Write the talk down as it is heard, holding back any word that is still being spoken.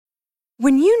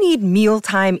When you need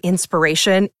mealtime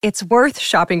inspiration, it's worth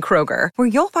shopping Kroger, where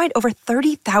you'll find over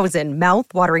 30,000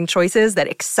 mouth-watering choices that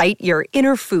excite your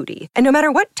inner foodie. And no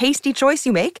matter what tasty choice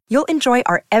you make, you'll enjoy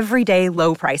our everyday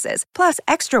low prices, plus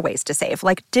extra ways to save,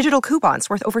 like digital coupons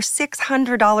worth over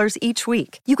 $600 each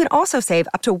week. You can also save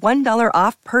up to $1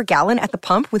 off per gallon at the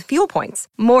pump with fuel points.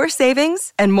 More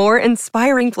savings and more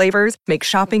inspiring flavors make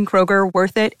shopping Kroger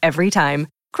worth it every time.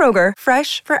 Kroger,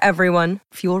 fresh for everyone.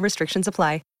 Fuel restrictions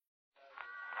apply.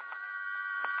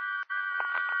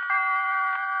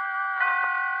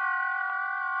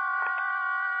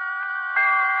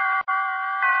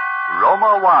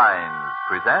 Roma Wines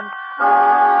present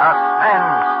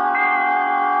Suspense.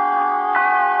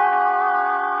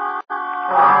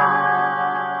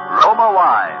 Roma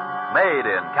Wines, made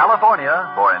in California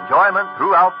for enjoyment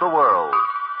throughout the world.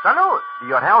 Salud.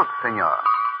 Your health, senor.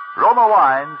 Roma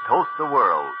Wines toast the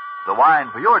world. The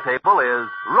wine for your table is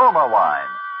Roma Wine,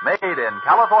 made in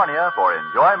California for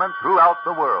enjoyment throughout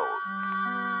the world.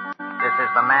 This is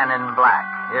the Man in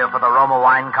Black, here for the Roma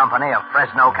Wine Company of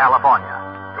Fresno, California,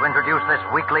 to introduce this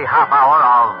weekly half hour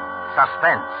of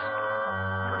Suspense.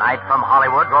 Tonight from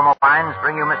Hollywood, Roma Wines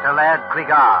bring you Mr. Laird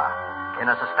Cregar in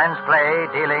a suspense play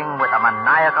dealing with a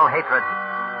maniacal hatred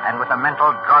and with the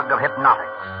mental drug of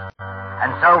hypnotics.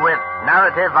 And so with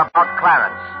narrative about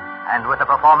Clarence and with the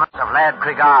performance of Laird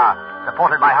Cregar,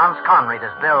 supported by Hans Conried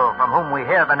as Bill, from whom we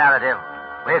hear the narrative,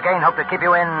 we again hope to keep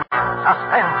you in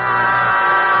suspense.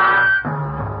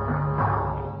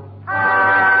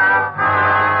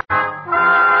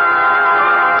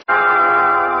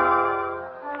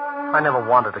 I never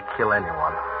wanted to kill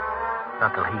anyone.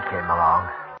 Not till he came along.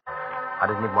 I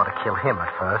didn't even want to kill him at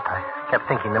first. I kept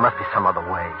thinking there must be some other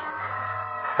way.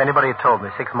 If anybody had told me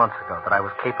 6 months ago that I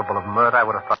was capable of murder, I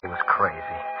would have thought he was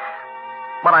crazy.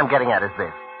 What I'm getting at is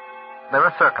this. There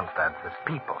are circumstances,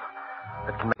 people,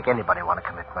 that can make anybody want to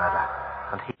commit murder.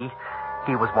 And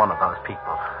he was one of those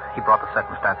people. He brought the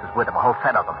circumstances with him, a whole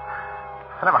set of them.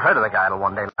 I never heard of the guy till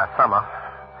one day last summer.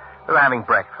 We were having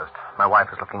breakfast. My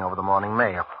wife was looking over the morning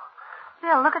mail.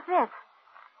 Bill, look at this.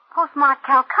 Postmarked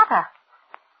Calcutta.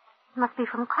 It must be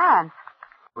from Clarence.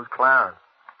 Who's Clarence?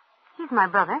 He's my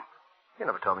brother. You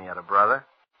never told me you had a brother.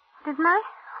 Didn't I?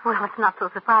 Well, it's not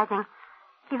so surprising.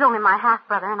 He's only my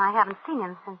half-brother, and I haven't seen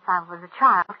him since I was a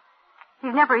child.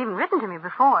 He's never even written to me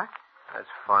before. That's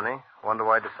funny. Wonder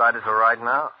why he decided to write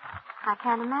now. I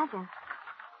can't imagine.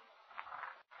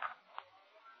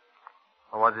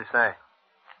 Well, what does he say?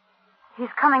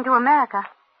 He's coming to America.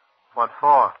 What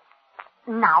for?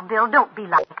 Now, Bill, don't be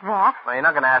like that. Well, you're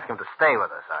not going to ask him to stay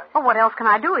with us, are you? Well, what else can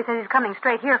I do? He says he's coming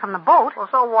straight here from the boat. Well,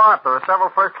 so what? There are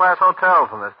several first-class hotels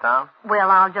in this town.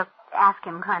 Well, I'll just ask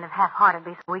him kind of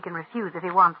half-heartedly so we can refuse if he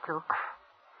wants to.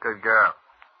 Good girl.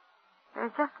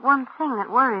 There's just one thing that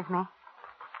worries me.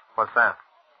 What's that?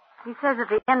 He says at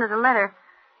the end of the letter,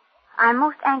 I'm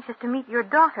most anxious to meet your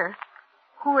daughter,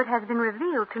 who it has been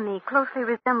revealed to me closely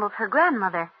resembles her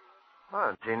grandmother.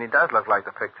 Well, Jeannie does look like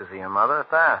the pictures of your mother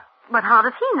at that. But how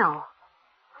does he know?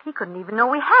 He couldn't even know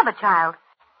we have a child.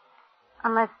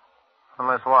 Unless...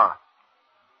 Unless what?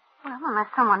 Well, unless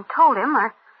someone told him,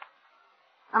 or...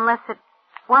 unless it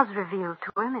was revealed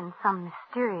to him in some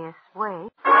mysterious way.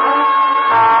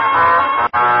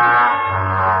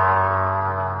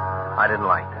 I didn't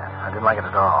like that. I didn't like it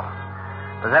at all.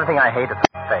 If there's anything I hate, it's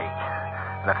a fake.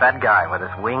 And if that guy with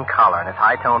his wing collar and his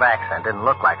high-toned accent didn't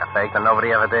look like a fake, then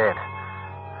nobody ever did.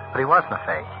 But he wasn't a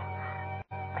fake.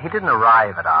 He didn't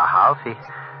arrive at our house. He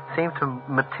seemed to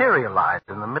materialize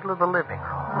in the middle of the living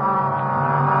room.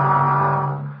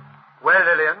 Well,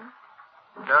 Lillian,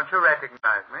 don't you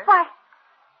recognize me?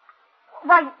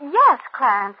 Why, yes,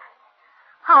 Clarence.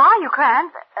 How are you,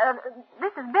 Clarence?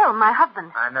 This is Bill, my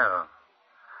husband. I know.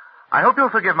 I hope you'll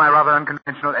forgive my rather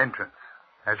unconventional entrance.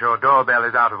 As your doorbell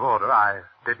is out of order, I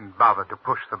didn't bother to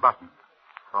push the button.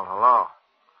 Oh, hello.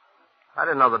 I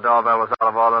didn't know the doorbell was out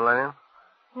of order, Lillian.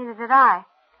 Neither did I.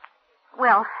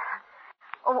 Well,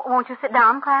 won't you sit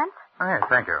down, Clarence? Oh, yes,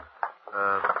 thank you.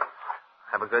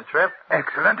 Have a good trip?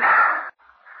 Excellent.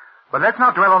 But let's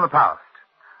not dwell on the past.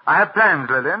 I have plans,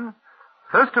 Lillian.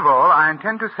 First of all, I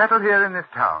intend to settle here in this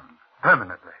town,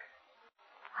 permanently.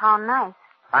 How nice.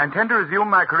 I intend to resume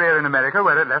my career in America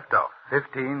where it left off,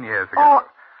 15 years ago. Oh.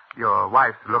 Your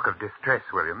wife's look of distress,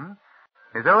 William,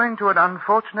 is owing to an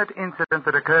unfortunate incident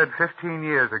that occurred 15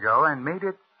 years ago and made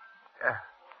it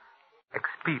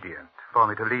expedient for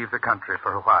me to leave the country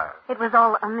for a while. It was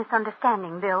all a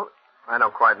misunderstanding, Bill. I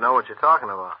don't quite know what you're talking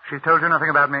about. She told you nothing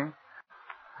about me?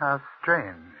 How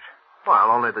strange.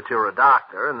 Well, only that you're a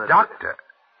doctor and that... Doctor?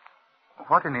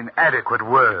 What an inadequate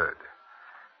word.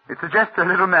 It suggests a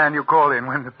little man you call in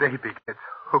when the baby gets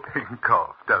whooping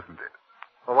cough, doesn't it?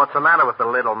 Well, what's the matter with the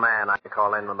little man I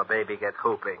call in when the baby gets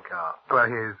whooping cough? Well,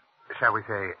 he's, shall we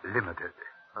say, limited.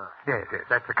 Huh. Yes,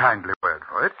 that's a kindly word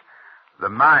for it. The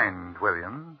mind,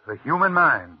 William, the human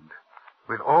mind,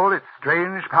 with all its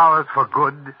strange powers for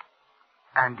good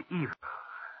and evil.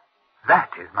 That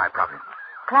is my province.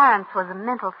 Clarence was a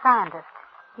mental scientist.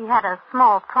 He had a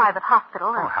small private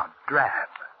hospital. Oh, how drab.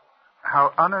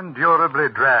 How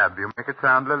unendurably drab you make it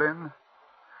sound, Lillian.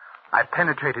 I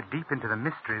penetrated deep into the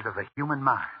mysteries of the human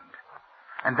mind.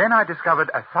 And then I discovered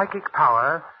a psychic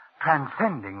power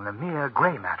transcending the mere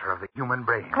gray matter of the human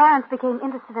brain. Clarence became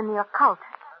interested in the occult.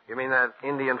 You mean that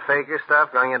Indian fakir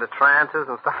stuff, going into trances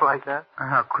and stuff like that?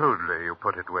 How crudely you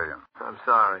put it, William. I'm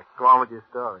sorry. Go on with your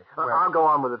story. Well, I'll go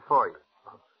on with it for you.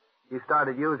 You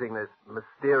started using this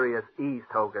mysterious East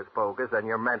hocus-pocus on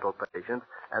your mental patients,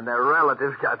 and their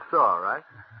relatives got sore, right?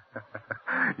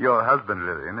 Your husband,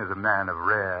 Lillian, is a man of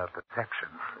rare perception.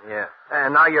 Yeah.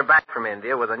 And now you're back from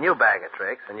India with a new bag of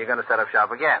tricks, and you're going to set up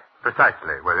shop again.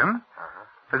 Precisely, William.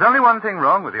 There's only one thing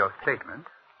wrong with your statement,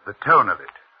 the tone of it.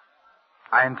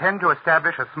 I intend to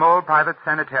establish a small private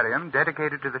sanitarium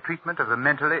dedicated to the treatment of the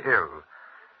mentally ill.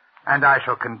 And I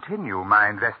shall continue my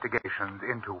investigations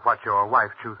into what your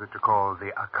wife chooses to call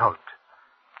the occult.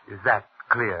 Is that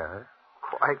clear?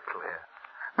 Quite clear.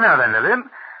 Now then, Lillian,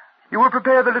 you will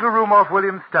prepare the little room off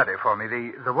William's study for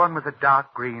me, the one with the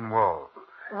dark green walls.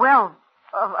 Well,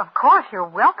 of course, you're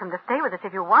welcome to stay with us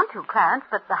if you want to, Clarence,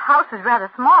 but the house is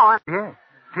rather small. Yes.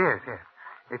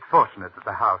 It's fortunate that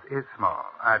the house is small.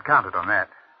 I'd counted on that.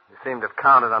 You seem to have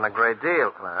counted on a great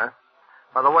deal, Clarence.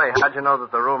 By the way, how'd you know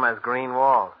that the room has green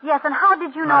walls? Yes, and how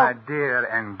did you know... My dear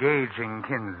engaging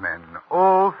kinsmen,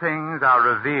 all things are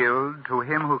revealed to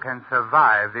him who can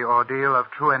survive the ordeal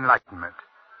of true enlightenment.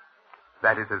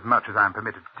 That is as much as I'm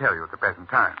permitted to tell you at the present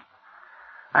time.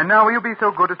 And now will you be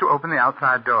so good as to open the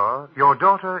outside door? Your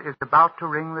daughter is about to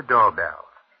ring the doorbell,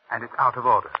 and it's out of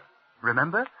order.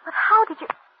 Remember? But how did you...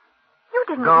 You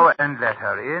didn't... Go and let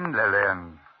her in,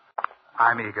 Lillian.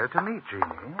 I'm eager to meet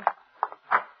Jeannie.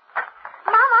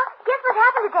 Mama, guess what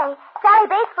happened today? Sally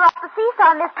Bates fell off the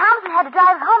seesaw and Miss Thompson had to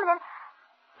drive her home and then...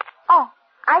 Oh,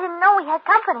 I didn't know we had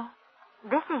company.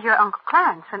 This is your Uncle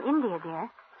Clarence from India, dear.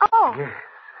 Oh. Yes.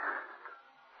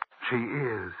 She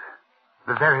is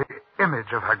the very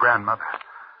image of her grandmother.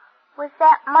 Was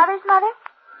that Mother's mother?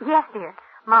 Yes, dear.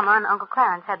 Mama and Uncle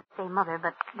Clarence had the same mother,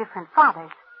 but different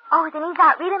fathers. Oh, then he's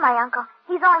not really my uncle.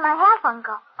 He's only my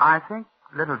half-uncle. I think,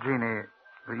 little Jeannie,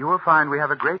 that you will find we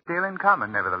have a great deal in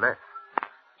common, nevertheless.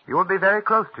 You will be very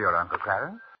close to your Uncle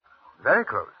Clarence. Very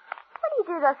close. What do you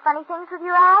do those funny things with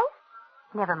your eyes?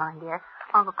 Never mind, dear.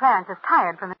 Uncle Clarence is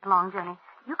tired from his long journey.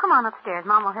 You come on upstairs.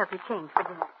 Mom will help you change for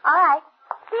dinner. All right.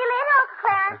 See you later, Uncle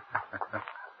Clarence.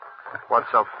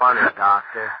 What's so funny,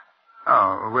 Doctor?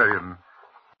 Oh, William,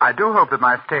 I do hope that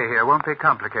my stay here won't be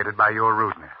complicated by your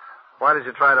rudeness. Why did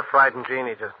you try to frighten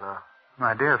Jeannie just now?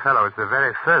 My dear fellow, it's the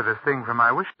very furthest thing from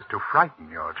my wishes to frighten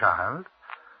your child.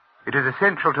 It is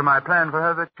essential to my plan for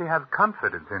her that she have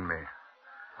confidence in me.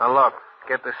 Now, look,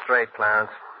 get this straight,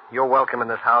 Clarence. You're welcome in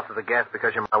this house as a guest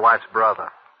because you're my wife's brother.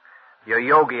 Your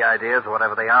yogi ideas, or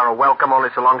whatever they are welcome only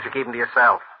so long as you keep them to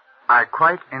yourself. I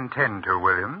quite intend to,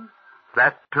 William.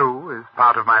 That, too, is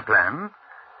part of my plan.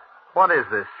 What is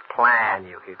this plan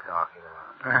you keep talking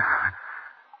about?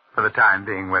 For the time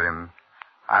being, William,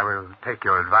 I will take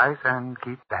your advice and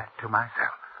keep that to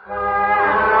myself.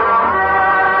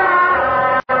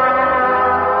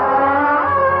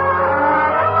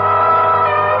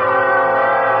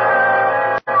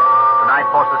 Tonight,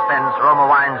 for suspense, Roma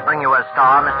Wines bring you as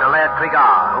star Mr. Laird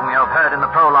Cregar, whom you have heard in the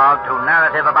prologue to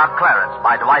Narrative About Clarence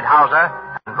by Dwight Hauser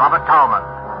and Robert Tallman.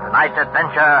 Tonight's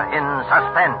adventure in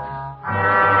suspense.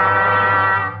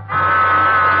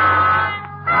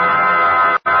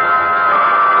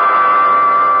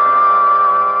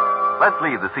 Let's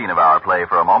leave the scene of our play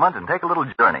for a moment and take a little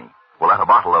journey. We'll let a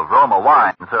bottle of Roma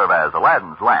wine serve as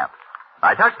Aladdin's lamp.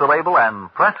 I touch the label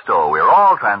and presto, we're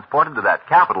all transported to that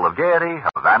capital of gaiety,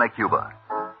 Havana, Cuba.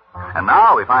 And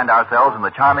now we find ourselves in the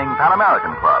charming Pan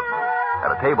American Club.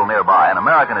 At a table nearby, an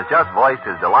American has just voiced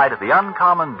his delight at the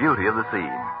uncommon beauty of the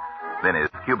scene. Then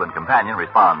his Cuban companion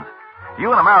responds,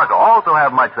 "You in America also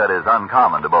have much that is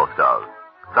uncommon to boast of,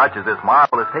 such as this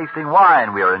marvelous tasting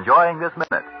wine we are enjoying this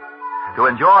minute. To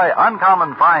enjoy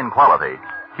uncommon fine quality,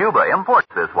 Cuba imports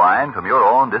this wine from your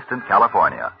own distant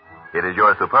California. It is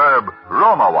your superb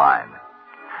Roma wine.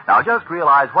 Now just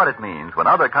realize what it means when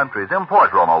other countries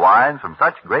import Roma wines from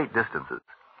such great distances.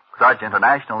 Such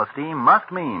international esteem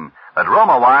must mean that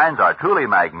Roma wines are truly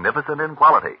magnificent in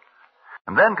quality.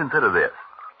 And then consider this.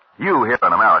 You here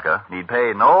in America need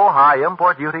pay no high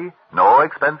import duty, no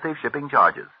expensive shipping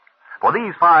charges. For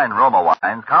these fine Roma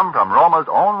wines come from Roma's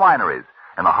own wineries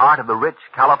in the heart of the rich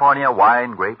California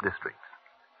wine grape districts.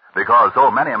 Because so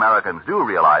many Americans do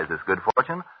realize this good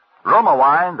fortune, Roma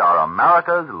wines are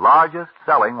America's largest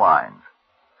selling wines.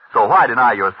 So why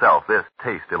deny yourself this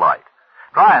taste delight?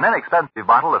 Try an inexpensive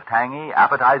bottle of tangy,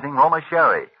 appetizing Roma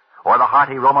sherry, or the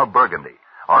hearty Roma burgundy,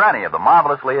 or any of the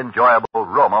marvelously enjoyable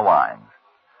Roma wines.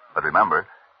 But remember,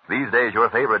 these days your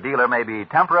favorite dealer may be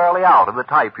temporarily out of the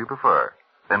type you prefer.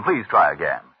 Then please try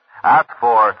again. Ask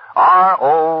for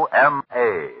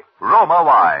R-O-M-A, Roma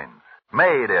wines,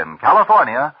 made in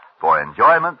California for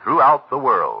enjoyment throughout the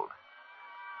world.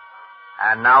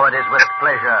 And now it is with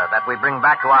pleasure that we bring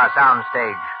back to our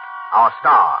soundstage our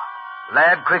star,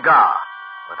 Laird Cregar,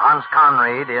 with Hans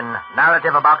Conried in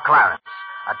Narrative About Clarence,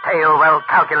 a tale well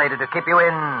calculated to keep you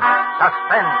in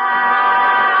suspense.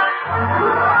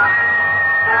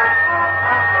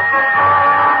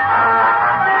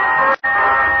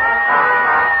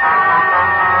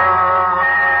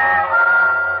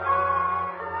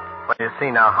 Well, you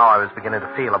see now how I was beginning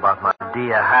to feel about my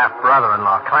dear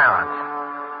half-brother-in-law, Clarence.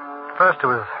 At first it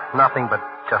was nothing but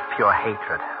just pure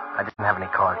hatred. I didn't have any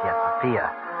cause yet for fear.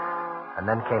 And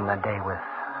then came that day with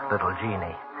little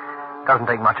Jeannie. Doesn't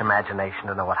take much imagination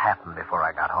to know what happened before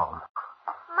I got home.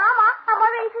 Mama, I'm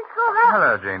already to school now.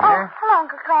 Hello, Jeannie. Oh, hello,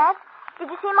 Uncle Clarence. Did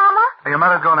you see Mama? Your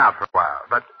mother's gone out for a while,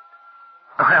 but...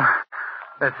 Well,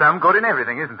 there's some good in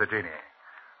everything, isn't there, Jeannie?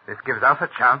 This gives us a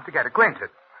chance to get acquainted.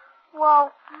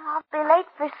 Well, I'll be late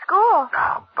for school.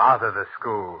 Oh, bother the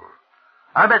school.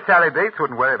 I bet Sally Bates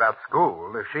wouldn't worry about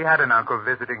school if she had an uncle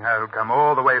visiting her who'd come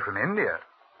all the way from India.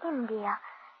 India.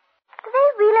 Do they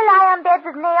really lie on beds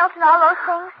with nails and all those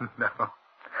things? No.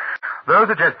 Those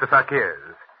are just the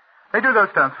fakirs. They do those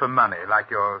stunts for money, like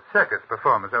your circus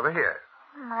performers over here.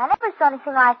 I never saw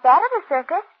anything like that at a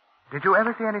circus. Did you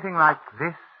ever see anything like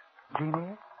this,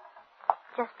 Jeannie?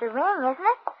 Just a ring, isn't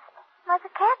it? Like a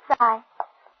cat's eye.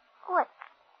 Oh, it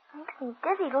makes me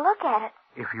dizzy to look at it.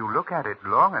 If you look at it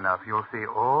long enough, you'll see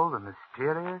all the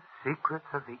mysterious secrets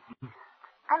of the East.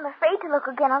 I'm afraid to look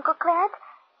again, Uncle Clarence.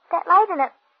 That light in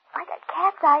it, like a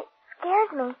cat's eye,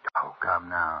 scares me. Oh, come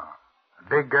now. A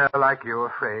big girl like you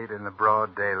afraid in the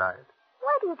broad daylight.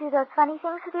 Why do you do those funny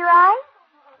things with your eyes?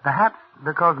 Perhaps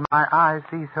because my eyes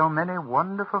see so many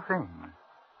wonderful things.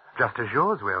 Just as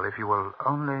yours will if you will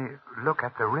only look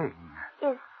at the ring.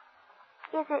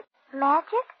 Is it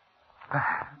magic?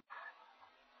 Perhaps.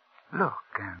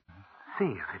 Look and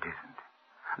see if it isn't.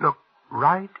 Look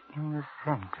right in the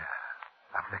center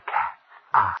of the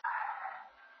cat's eye.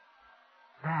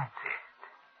 That's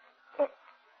it.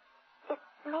 It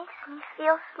makes me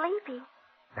feel sleepy.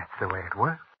 That's the way it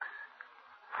works.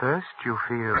 First you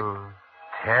feel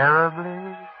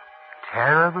terribly,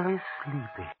 terribly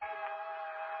sleepy.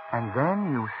 And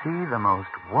then you see the most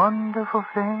wonderful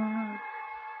things.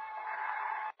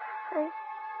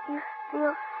 You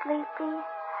feel sleepy.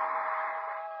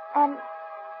 And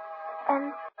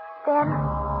then...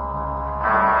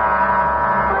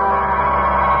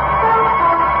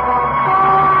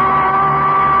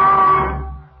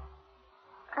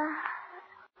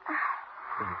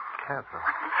 Careful.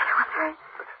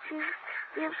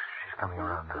 She's coming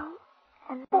around now.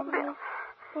 And then you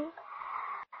see...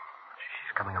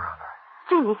 She's coming around now.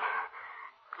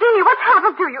 Jeannie, what's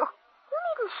happened to you? You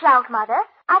needn't shout, Mother.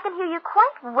 I can hear you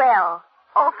quite well.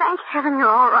 Oh, thank heaven you're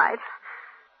all right.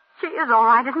 She is all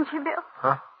right, isn't she, Bill?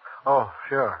 Huh? Oh,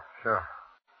 sure.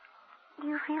 Do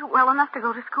you feel well enough to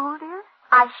go to school, dear?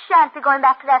 I shan't be going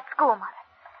back to that school, Mother.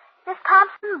 Miss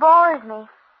Thompson bores me.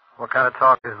 What kind of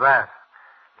talk is that?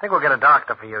 I think we'll get a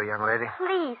doctor for you, young lady.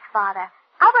 Please, Father.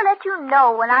 I will let you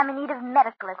know when I'm in need of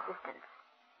medical assistance.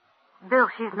 Bill,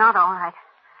 she's not all right.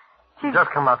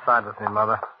 Just come outside with me,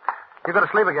 Mother. You go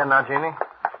to sleep again now, Jeannie.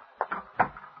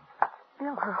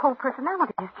 Bill, her whole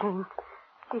personality has changed.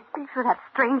 She speaks with that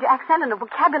strange accent and a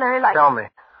vocabulary like... Tell me,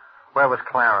 where was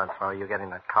Clarence while you were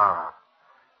getting that car out?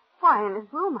 Why, in his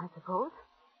room, I suppose.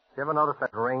 You ever notice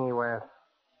that ring he wears?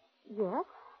 Yes.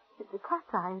 It's a cat's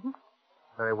eye, isn't it?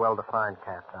 Very well-defined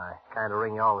cat's eye. Kind of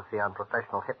ring you always see on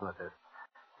professional hypnotists.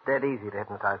 Dead easy to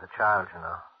hypnotize a child, you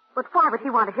know. But why would he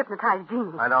want to hypnotize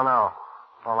Jeannie? I don't know.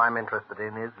 All I'm interested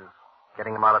in is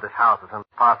getting him out of this house as soon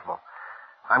as possible.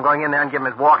 I'm going in there and give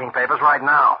him his walking papers right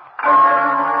now.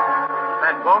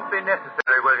 That won't be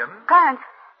necessary, William. Clarence,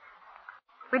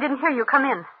 we didn't hear you come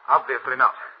in. Obviously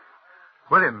not.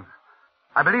 William,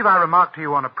 I believe I remarked to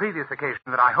you on a previous occasion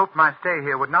that I hoped my stay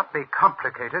here would not be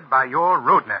complicated by your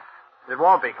rudeness. It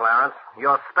won't be, Clarence.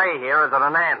 Your stay here is at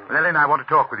an end. Lillian, I want to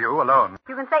talk with you alone.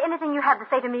 You can say anything you have to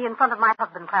say to me in front of my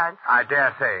husband, Clarence. I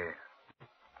dare say.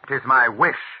 It is my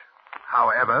wish,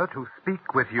 however, to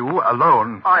speak with you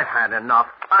alone. I've had enough.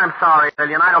 I'm sorry,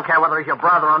 Lillian. I don't care whether he's your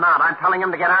brother or not. I'm telling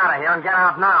him to get out of here and get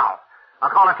out now. I'll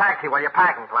call a taxi while you're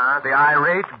packing, Clarence. The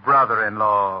irate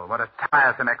brother-in-law. What a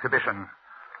tiresome exhibition.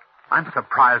 I'm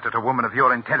surprised at a woman of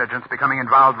your intelligence becoming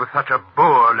involved with such a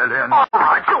boor, Lillian. All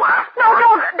right, you asked. No,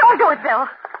 don't do it, Bill.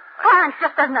 Clarence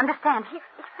just doesn't understand. He's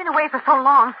been away for so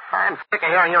long. I'm sick of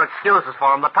hearing your excuses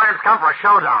for him. The time's come for a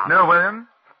showdown. No, William.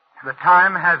 The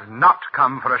time has not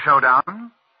come for a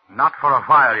showdown. Not for a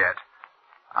while yet.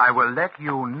 I will let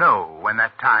you know when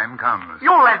that time comes.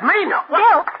 You'll let me know.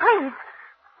 Bill, please.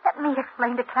 Let me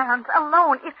explain to Clarence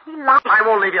alone if he likes. I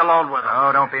won't leave you alone with him.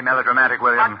 Oh, don't be melodramatic,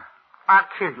 William. I'll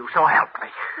kill you, so help me.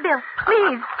 Bill,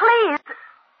 please.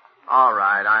 All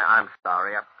right, I'm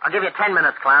sorry. I'll give you 10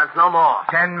 minutes, Clarence, no more.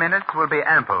 10 minutes will be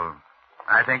ample.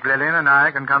 I think Lillian and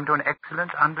I can come to an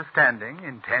excellent understanding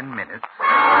in 10 minutes.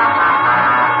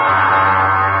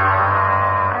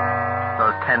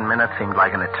 Those 10 minutes seemed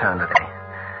like an eternity.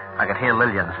 I could hear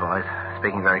Lillian's voice,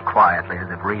 speaking very quietly as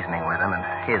if reasoning with him, and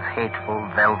his hateful,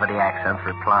 velvety accents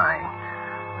replying.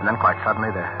 And then quite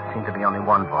suddenly there seemed to be only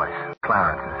one voice,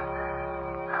 Clarence's.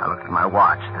 I looked at my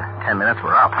watch. The 10 minutes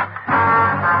were up.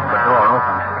 The door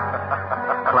opened.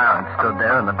 Clarence stood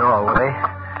there in the doorway,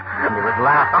 and he was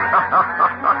laughing.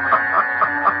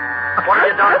 What have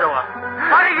you done to her?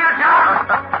 What have you done?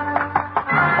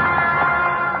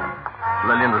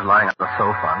 Lillian was lying on the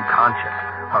sofa, unconscious.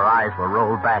 Her eyes were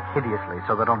rolled back hideously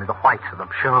so that only the whites of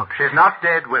them showed. She's not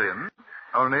dead, William.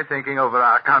 Only thinking over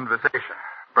our conversation.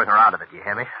 Bring her out of it, you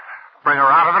hear me? Bring her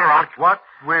out of it, or I'll... What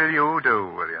will you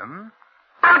do, William?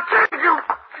 I'll tell you.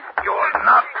 You're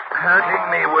not hurting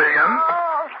me, William.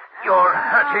 You're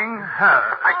hurting her.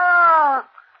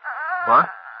 What?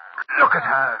 Look at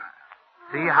her.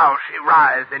 See how she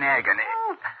writhes in agony.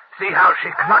 See how she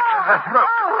clutches her throat.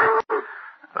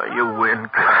 You win,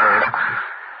 Clarence.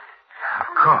 Of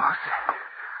course.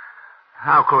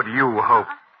 How could you hope,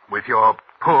 with your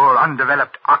poor,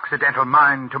 undeveloped Occidental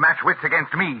mind, to match wits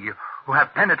against me, who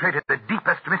have penetrated the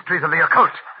deepest mysteries of the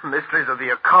occult? Mysteries of the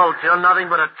occult? You're nothing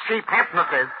but a cheap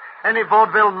hypnotist. Any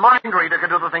vaudeville mind reader could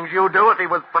do the things you do if he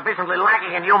was sufficiently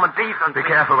lacking in human decency. Be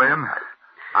careful, William.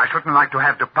 I shouldn't like to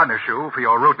have to punish you for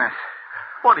your rudeness.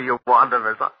 What do you want of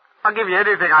us? I'll give you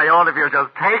anything I own if you'll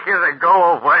just take it and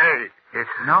go away. It's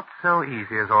not so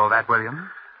easy as all that, William.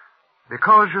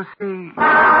 Because, you see,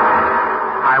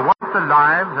 I want the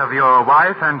lives of your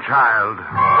wife and child.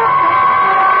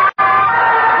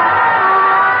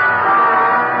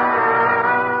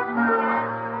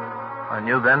 I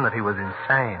knew then that he was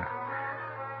insane.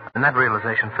 And that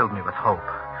realization filled me with hope.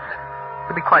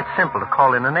 It'd be quite simple to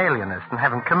call in an alienist and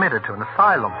have him committed to an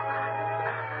asylum.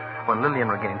 When Lillian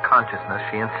regained consciousness,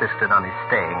 she insisted on his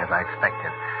staying, as I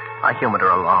expected. I humored her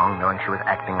along, knowing she was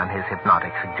acting on his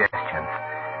hypnotic suggestions.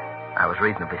 I was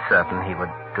reasonably certain he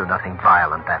would do nothing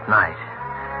violent that night.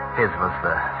 His was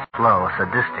the slow,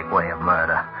 sadistic way of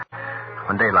murder.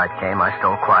 When daylight came, I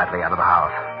stole quietly out of the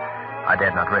house. I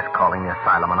dared not risk calling the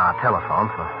asylum on our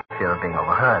telephone for fear of being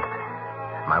overheard.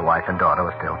 My wife and daughter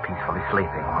were still peacefully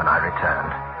sleeping when I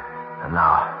returned. And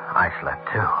now I slept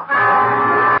too.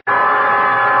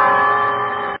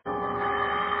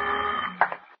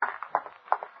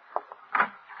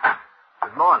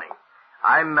 Good morning.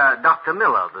 I'm Dr.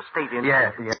 Miller, the state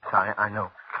intern. Yes, I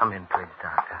know. Come in, please,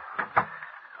 Doctor.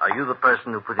 Are you the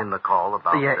person who put in the call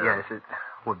about... Yes, it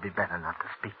would be better not to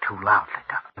speak too loudly,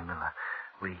 Dr. Miller.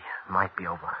 We might be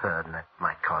overheard, and that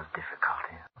might cause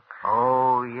difficulty.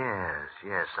 Oh,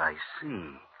 yes, I see.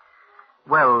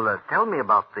 Well, tell me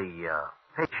about the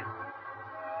patient.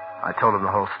 I told him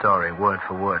the whole story, word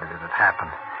for word, as it had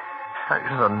happened. I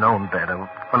should have known better.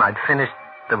 When I'd finished,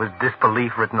 there was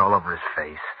disbelief written all over his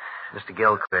face. Mr.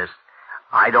 Gilchrist,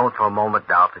 I don't for a moment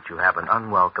doubt that you have an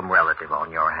unwelcome relative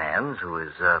on your hands who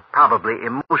is probably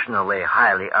emotionally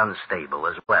highly unstable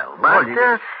as well. But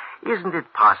isn't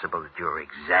it possible that you're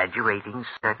exaggerating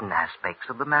certain aspects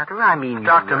of the matter? I mean...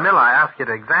 Dr. Miller, I ask you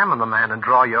to examine the man and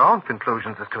draw your own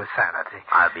conclusions as to his sanity.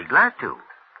 I'll be glad to.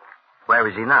 Where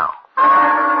is he now?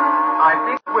 I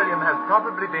think William has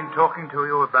probably been talking to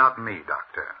you about me,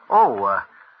 Doctor. Oh,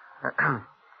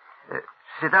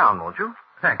 sit down, won't you?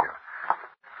 Thank you.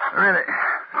 Really,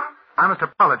 I must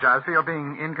apologize for your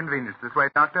being inconvenienced this way,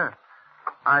 Doctor.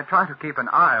 I try to keep an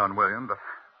eye on William, but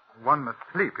one must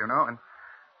sleep, you know, and,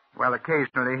 well,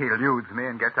 occasionally he eludes me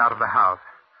and gets out of the house.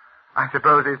 I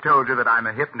suppose he's told you that I'm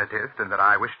a hypnotist and that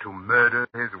I wish to murder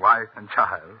his wife and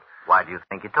child. Why do you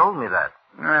think he told me that?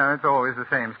 Well, it's always the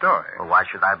same story. Well, why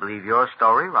should I believe your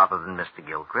story rather than Mr.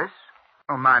 Gilchrist?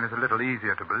 Oh, mine is a little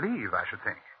easier to believe, I should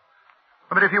think.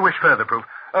 But if you wish further proof...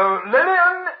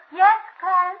 Lillian! Yes,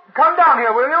 Clarence? Come down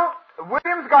here, will you?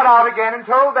 Williams got out again and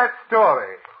told that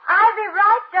story. I'll be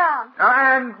right down.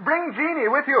 And bring Jeannie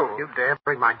with you. You dare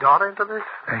bring my daughter into this?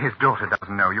 His daughter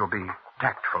doesn't know. You'll be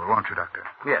tactful, won't you, Doctor?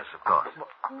 Yes, of course.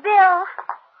 Bill,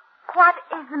 what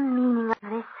is the meaning of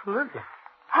this? Lillian.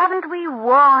 Haven't we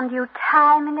warned you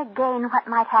time and again what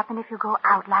might happen if you go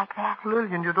out like that?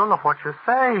 Lillian, you don't know what you're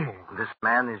saying. This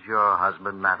man is your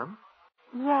husband, madam?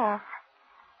 Yes.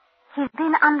 He's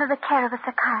been under the care of a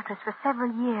psychiatrist for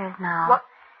several years now. What?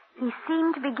 He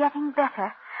seemed to be getting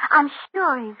better. I'm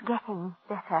sure he's getting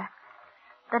better.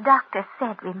 The doctor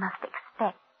said we must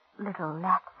expect little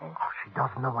lapses. Oh, she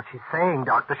doesn't know what she's saying,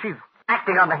 Doctor. She's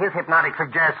acting under his hypnotic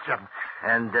suggestion.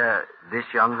 And, this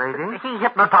young lady? He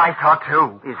hypnotized her,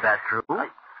 too. Is that true?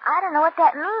 I don't know what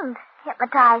that means,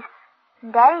 hypnotized.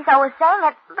 Daddy's always saying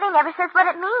it, but he never says what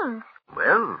it means.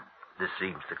 Well, this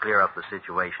seems to clear up the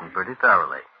situation pretty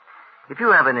thoroughly. If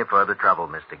you have any further trouble,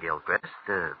 Mr. Gilchrist,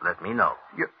 let me know.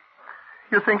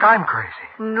 You think I'm crazy?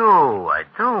 No, I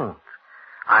don't.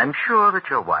 I'm sure that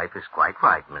your wife is quite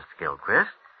right, Mr. Gilchrist.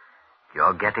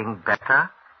 You're getting better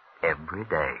every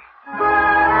day.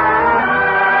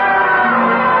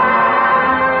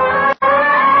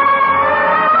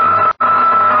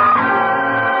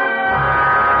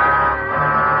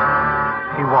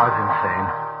 He was insane,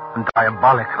 and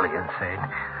diabolically insane.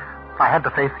 I had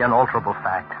to face the unalterable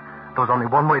fact. There was only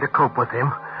one way to cope with him,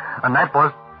 and that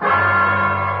was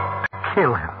to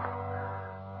kill him.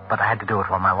 But I had to do it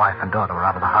while my wife and daughter were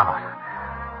out of the house.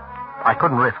 I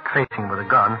couldn't risk facing him with a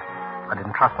gun. I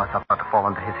didn't trust myself not to fall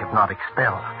under his hypnotic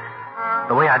spell.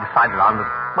 The way I decided on was,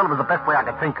 well, it was the best way I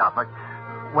could think of.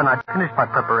 When I'd finished my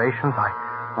preparations, I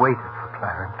waited for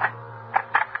Clarence.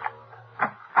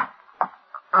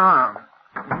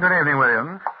 Good evening,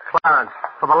 Williams. Clarence,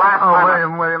 for the last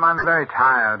time... William, I'm very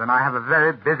tired, and I have a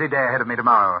very busy day ahead of me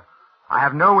tomorrow. I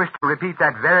have no wish to repeat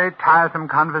that very tiresome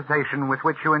conversation with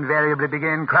which you invariably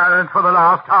begin, Clarence, for the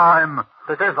last time.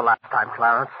 This is the last time,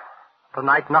 Clarence.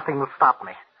 Tonight, nothing will stop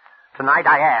me. Tonight,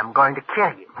 I am going to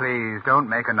kill you. Please, don't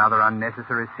make another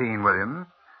unnecessary scene, William.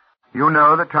 You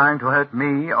know that trying to hurt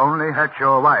me only hurts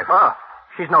your wife. Oh,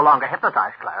 she's no longer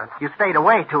hypnotized, Clarence. You stayed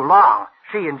away too long.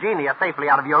 She and Jeannie are safely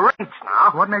out of your reach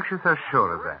now. What makes you so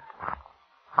sure of that?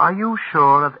 Are you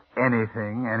sure of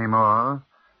anything anymore?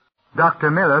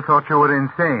 Dr. Miller thought you were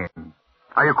insane.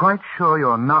 Are you quite sure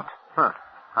you're not? Huh.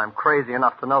 I'm crazy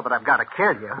enough to know that I've got to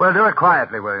kill you. Well, do it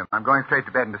quietly, William. I'm going straight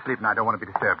to bed and to sleep, and I don't want to be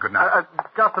disturbed. Good night.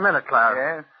 Just a minute,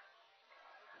 Clarence. Yes?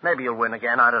 Maybe you'll win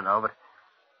again. I don't know, but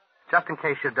just in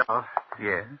case you don't,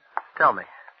 Yes? tell me,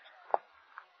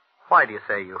 why do you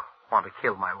say you want to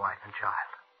kill my wife and child?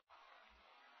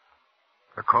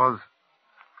 Because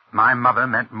my mother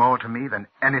meant more to me than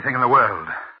anything in the world.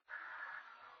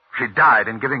 She died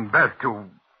in giving birth to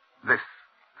this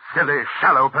silly,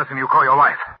 shallow person you call your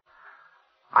wife.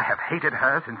 I have hated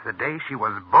her since the day she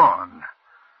was born.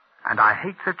 And I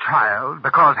hate the child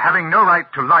because, having no right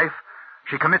to life,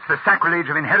 she commits the sacrilege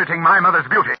of inheriting my mother's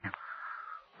beauty.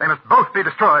 They must both be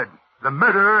destroyed, the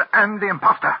murderer and the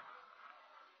imposter.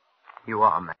 You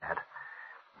are mad.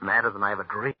 Madder than I ever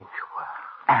dreamed you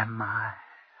were. Am I?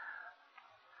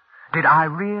 Did I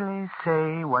really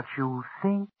say what you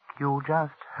think you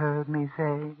just heard me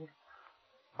say?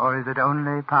 Or is it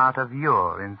only part of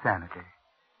your insanity?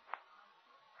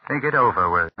 Think it over,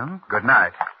 William. Good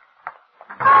night.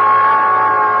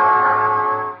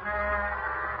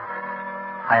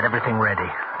 I had everything ready.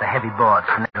 The heavy boards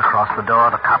nailed across the door,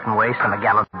 the cotton waste, and a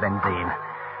gallon of benzene.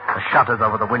 The shutters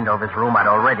over the window of his room I'd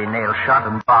already nailed shut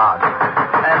and barred.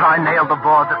 As I nailed the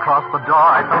boards across the door,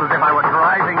 I felt as if I were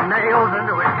driving nails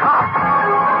into his heart.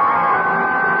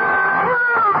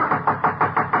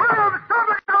 William,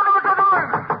 somebody don't know what you're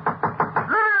doing.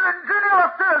 Lillian and Ginny are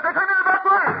upstairs. They came in the back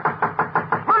way.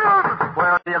 William!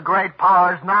 Where are your great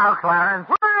powers now, Clarence?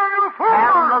 William, you fool!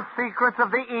 Can the secrets of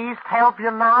the East help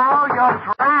you now? You're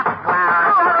trapped,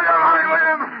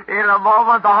 Clarence. In a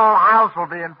moment, the whole house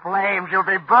will be in flames. You'll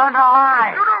be burnt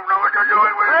alive. You don't know what you're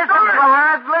doing, William. Listen,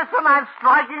 Clarence, listen. I'm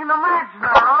striking the match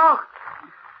now.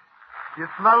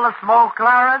 You smell the smoke,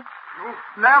 Clarence?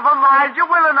 Never mind. You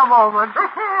will in a moment.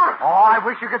 Oh, I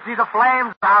wish you could see the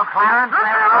flames now, Clarence.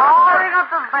 They're roaring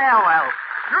up the stairwell.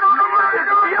 You don't know what you're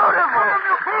doing. Beautiful.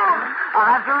 You fool.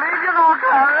 I'll have to leave you now,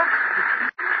 Clarence.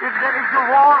 It's getting too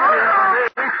warm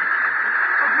here. But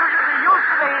you should be used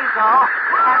to the heat, though.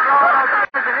 After all those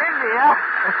years in India.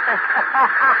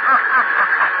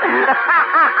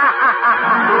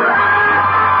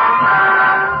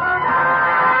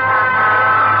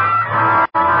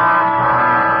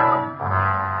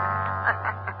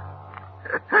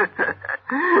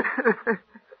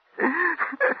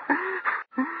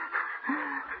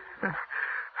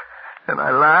 And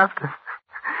I laughed.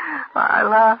 I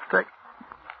laughed.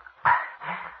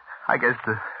 I guess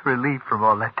the relief from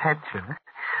all that tension.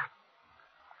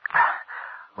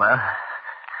 Well,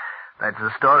 that's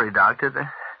the story, Doctor.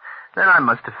 Then I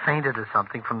must have fainted or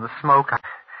something from the smoke. I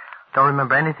don't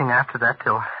remember anything after that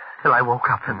till I woke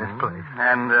up in this place.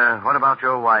 And what about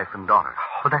your wife and daughter?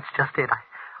 Oh, that's just it.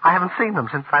 I haven't seen them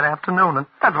since that afternoon, and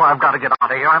that's why I've got to get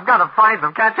out of here. I've got to find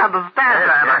them. Can't you understand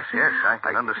that? Yes, I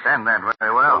can understand that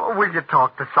very well. Oh, will you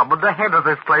talk to someone, the head of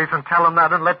this place, and tell him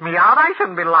that and let me out? I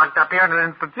shouldn't be locked up here in an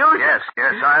institution. Yes,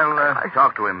 I'll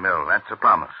talk to him, Bill. That's a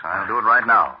promise. I'll do it right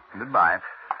now. Goodbye.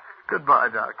 Goodbye,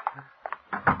 Doc.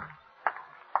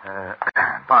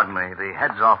 Pardon me, the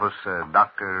head's office,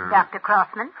 Dr. Dr.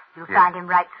 Crossman. You'll find him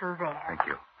right through there. Thank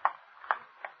you.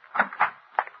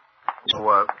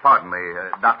 Oh, pardon me,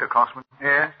 Dr. Crossman?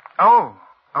 Yes? Oh,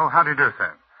 how do you do,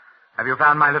 sir? Have you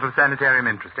found my little sanitarium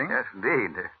interesting? Yes,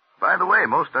 indeed. By the way,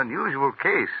 most unusual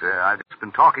case. I've just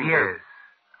been talking Yes,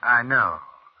 I know.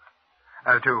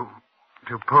 To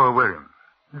poor William.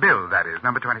 Bill, that is,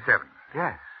 number 27.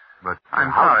 Yes, but...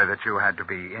 I'm sorry that you had to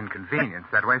be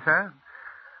inconvenienced that way, sir.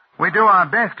 We do our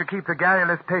best to keep the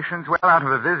garrulous patients well out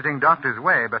of a visiting doctor's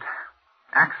way, but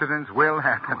accidents will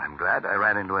happen. I'm glad I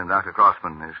ran into him, Dr.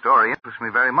 Crossman. His story interests me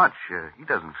very much. He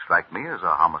doesn't strike me as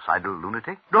a homicidal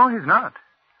lunatic. No, he's not.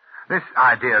 This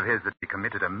idea of his that he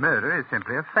committed a murder is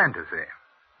simply a fantasy.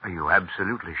 Are you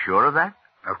absolutely sure of that?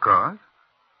 Of course.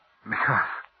 Because,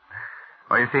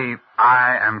 well, you see,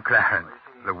 I am Clarence,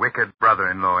 the wicked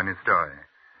brother-in-law in his story.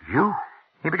 You?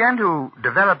 He began to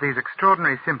develop these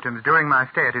extraordinary symptoms during my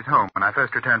stay at his home when I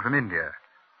first returned from India.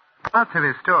 Parts of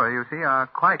his story, you see, are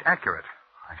quite accurate.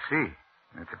 I see.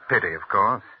 It's a pity, of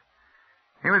course.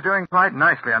 He was doing quite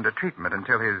nicely under treatment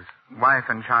until his wife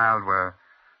and child were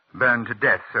burned to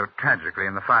death so tragically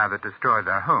in the fire that destroyed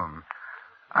their home.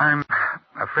 I'm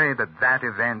afraid that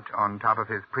event, on top of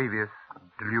his previous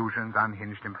delusions,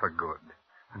 unhinged him for good.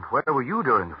 And where were you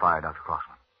during the fire, Dr.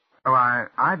 Crossman? Oh,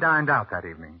 I dined out that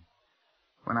evening.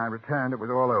 When I returned, it was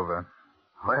all over.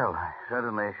 Well, I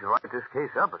certainly should write this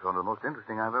case up. It's one of the most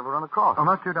interesting I've ever run across. Oh,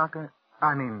 must you, Doctor?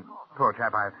 I mean, poor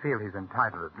chap, I feel he's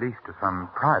entitled at least to some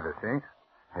privacy.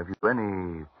 Have you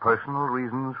any personal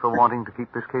reasons for wanting to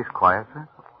keep this case quiet, sir?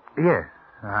 Yes,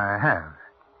 I have.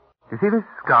 You see this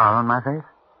scar on my face?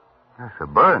 That's a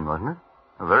burn, wasn't it?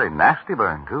 A very nasty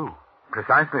burn, too.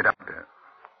 Precisely, Doctor.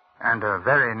 And a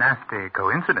very nasty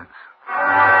coincidence.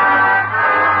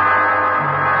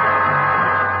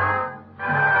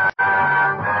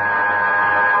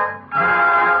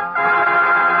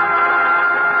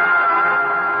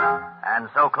 And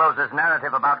so closes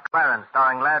narrative about Clarence,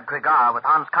 starring Laird Cregar with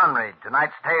Hans Conried.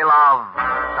 Tonight's tale of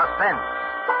suspense.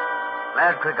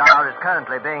 Laird Cregar is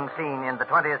currently being seen in the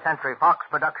 20th Century Fox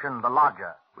production, The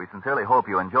Lodger. We sincerely hope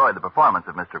you enjoyed the performance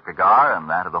of Mr. Cregar and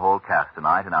that of the whole cast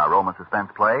tonight in our Roma suspense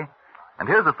play. And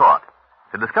here's a thought.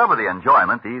 To discover the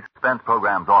enjoyment these suspense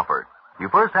programs offer, you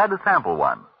first had to sample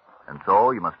one. And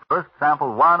so you must first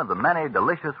sample one of the many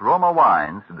delicious Roma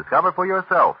wines to discover for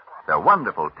yourself their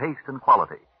wonderful taste and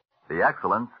quality. The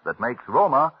excellence that makes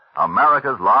Roma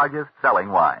America's largest selling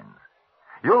wines.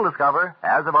 You'll discover,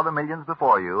 as of other millions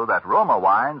before you, that Roma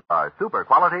wines are super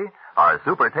quality, are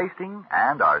super tasting,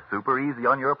 and are super easy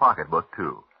on your pocketbook,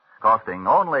 too, costing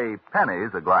only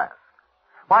pennies a glass.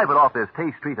 Why put off this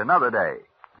taste treat another day?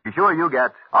 Be sure you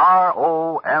get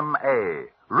R-O-M-A,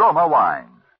 Roma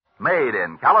wines, made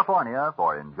in California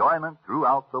for enjoyment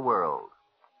throughout the world.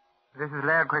 This is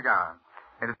Laird Cregar.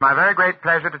 It is my very great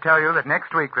pleasure to tell you that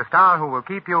next week the star who will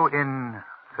keep you in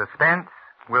suspense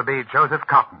will be Joseph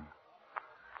Cotton.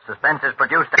 Suspense is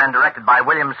produced and directed by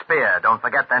William Spear. Don't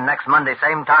forget then next Monday,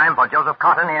 same time, for Joseph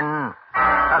Cotton in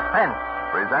Suspense.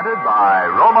 Presented by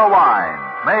Roma Wines,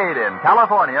 made in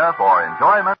California for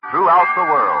enjoyment throughout the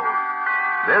world.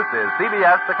 This is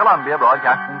CBS, the Columbia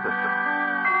Broadcasting System.